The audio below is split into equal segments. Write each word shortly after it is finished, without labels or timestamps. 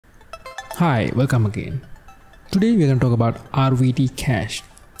Hi, welcome again. Today we're going to talk about RVT Cache.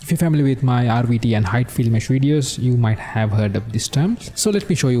 If you're familiar with my RVT and HeightField Mesh videos, you might have heard of this term. So let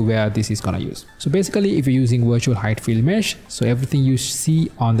me show you where this is going to use. So basically, if you're using Virtual HeightField Mesh, so everything you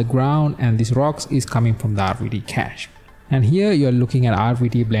see on the ground and these rocks is coming from the RVT Cache. And here you're looking at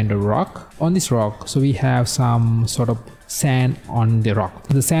RVT Blender rock. On this rock, so we have some sort of sand on the rock.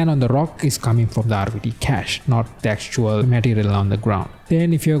 The sand on the rock is coming from the RVT cache, not the actual material on the ground.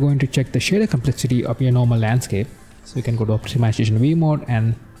 Then if you're going to check the shader complexity of your normal landscape, so you can go to optimization view mode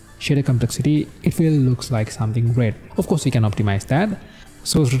and shader complexity, it will looks like something red. Of course we can optimize that.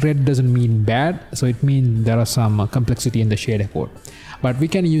 So red doesn't mean bad, so it means there are some complexity in the shader code. But we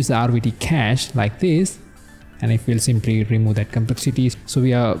can use the RVT cache like this, and it will simply remove that complexity. So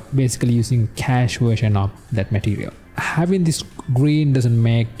we are basically using cache version of that material. Having this green doesn't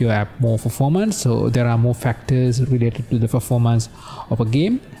make your app more performance, so there are more factors related to the performance of a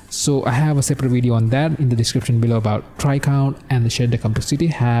game. So I have a separate video on that in the description below about try count and the shader complexity.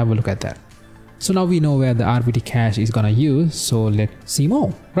 Have a look at that. So now we know where the RVT cache is gonna use, so let's see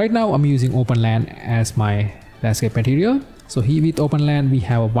more. Right now I'm using OpenLand as my landscape material. So here with OpenLand we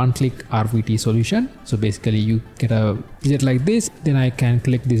have a one-click RVT solution. So basically you get a widget like this, then I can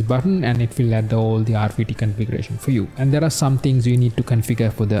click this button and it will add all the RVT configuration for you. And there are some things you need to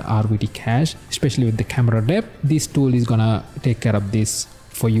configure for the RVT cache, especially with the camera depth. This tool is gonna take care of this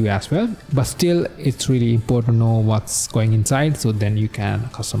for you as well, but still it's really important to know what's going inside, so then you can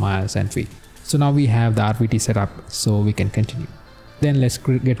customize and tweak. So now we have the RVT set up, so we can continue. Then let's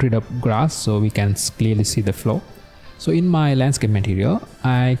get rid of grass so we can clearly see the flow. So in my landscape material,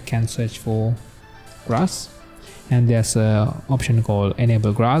 I can search for grass, and there's an option called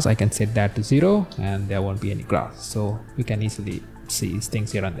enable grass. I can set that to 0 and there won't be any grass. So we can easily see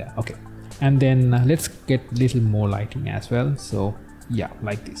things here and there. Okay. And then let's get a little more lighting as well. So yeah,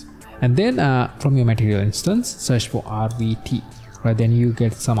 like this. And then from your material instance, search for RVT. Right, then you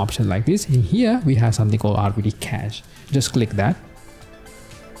get some options like this. In here, we have something called RVT cache. Just click that.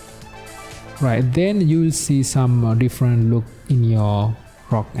 Right, then you will see some different look in your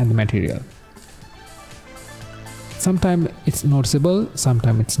rock and the material. Sometimes it's noticeable,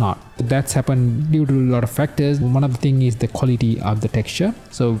 sometimes it's not. That's happened due to a lot of factors. One of the things is the quality of the texture.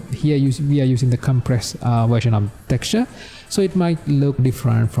 So here we are using the compressed version of texture, so it might look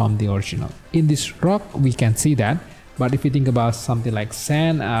different from the original. In this rock we can see that, but if you think about something like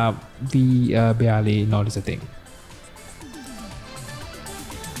sand, we barely notice a thing.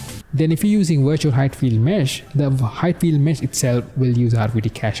 Then if you're using Virtual HeightField Mesh, the HeightField Mesh itself will use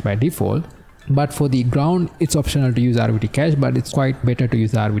RVT cache by default. But for the ground, it's optional to use RVT cache, but it's quite better to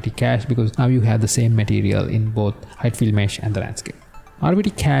use RVT cache because now you have the same material in both HeightField Mesh and the landscape.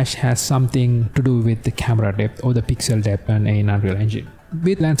 RVT cache has something to do with the camera depth or the pixel depth in Unreal Engine.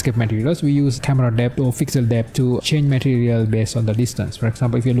 With landscape materials, we use camera depth or pixel depth to change material based on the distance. For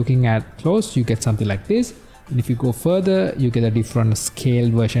example, if you're looking at close, you get something like this. And if you go further, you get a different scale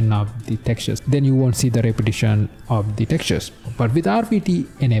version of the textures. Then you won't see the repetition of the textures. But with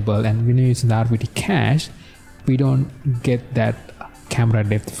RVT enable and when you use the RVT cache, we don't get that camera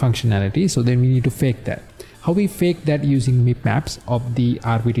depth functionality. So then we need to fake that. How we fake that? Using MIP maps of the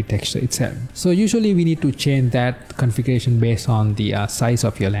RVT texture itself. So usually we need to change that configuration based on the size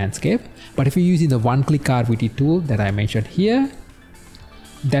of your landscape. But if you're using the one-click RVT tool that I mentioned here,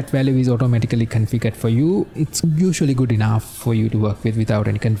 that value is automatically configured for you. It's usually good enough for you to work with without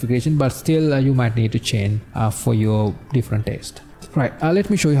any configuration, but still you might need to change for your different taste. Right,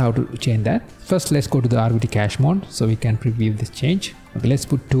 let me show you how to change that. First, let's go to the RVT cache mode so we can preview this change. Okay, let's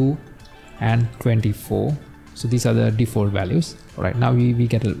put 2 and 24. So these are the default values. All right, now we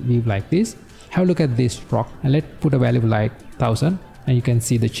get a view like this. Have a look at this rock and let's put a value like 1000. And you can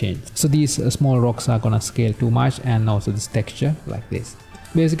see the change. So these small rocks are gonna scale too much, and also this texture like this.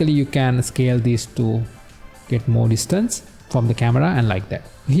 Basically you can scale this to get more distance from the camera and like that.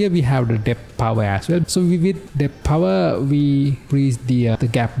 Here we have the depth power as well. So with depth power we increase the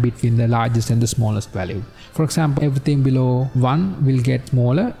gap between the largest and the smallest value. For example, everything below 1 will get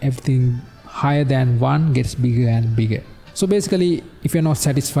smaller, everything higher than 1 gets bigger and bigger. So basically if you're not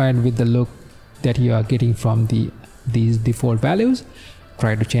satisfied with the look that you are getting from these default values,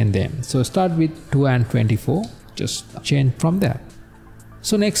 try to change them. So start with 2 and 24, just change from there.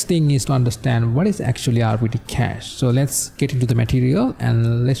 So next thing is to understand what is actually RVT cache. So let's get into the material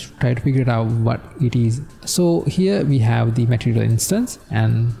and let's try to figure out what it is. So here we have the material instance,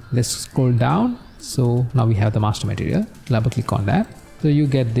 and let's scroll down. So now we have the master material. Double click on that. So you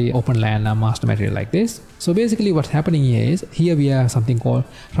get the OpenLand master material like this. So basically what's happening here is, here we have something called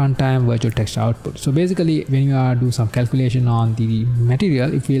runtime virtual text output. So basically when you are do some calculation on the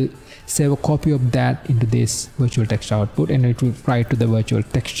material, it will save a copy of that into this virtual text output and it will write to the virtual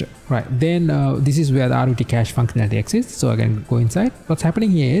texture. Right, then this is where the RVT cache functionality exists. So again, go inside. What's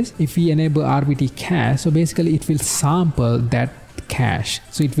happening here is, if we enable RVT cache, so basically it will sample that cache,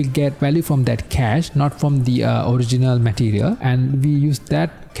 so it will get value from that cache, not from the original material, and we use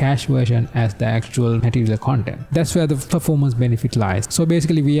that cache version as the actual material content. That's where the performance benefit lies. So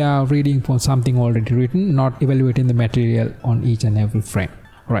basically we are reading from something already written, not evaluating the material on each and every frame.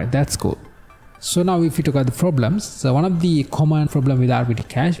 Alright, that's cool. So now if you look at the problems, so one of the common problem with RVT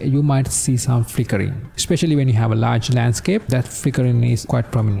cache, you might see some flickering, especially when you have a large landscape. That flickering is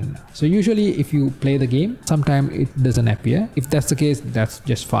quite prominent. So usually if you play the game, sometimes it doesn't appear. If that's the case, that's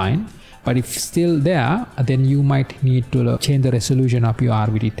just fine. But if still there, then you might need to change the resolution of your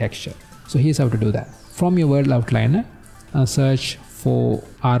RVT texture. So here's how to do that. From your world outliner, search for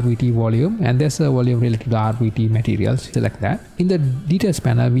RVT volume, and there's a volume related to RVT materials. Select that. In the details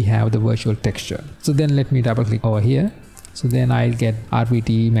panel we have the virtual texture. So then let me double click over here. So then I'll get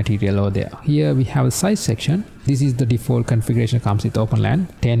RVT material over there. Here we have a size section. This is the default configuration, comes with OpenLand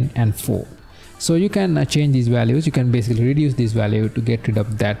 10 and 4. So you can change these values. You can basically reduce this value to get rid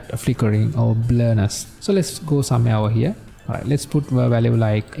of that flickering or blurriness. So let's go somewhere over here. All right, let's put a value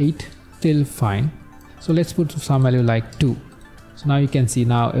like 8, still fine. So let's put some value like 2. So now you can see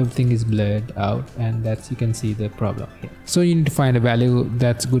now everything is blurred out, and that's, you can see the problem here. So you need to find a value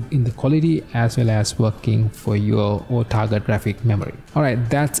that's good in the quality as well as working for your or target graphic memory.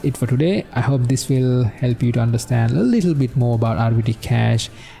 Alright, that's it for today. I hope this will help you to understand a little bit more about RVT cache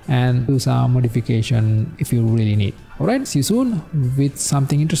and do some modification if you really need. Alright, see you soon with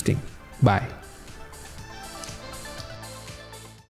something interesting. Bye.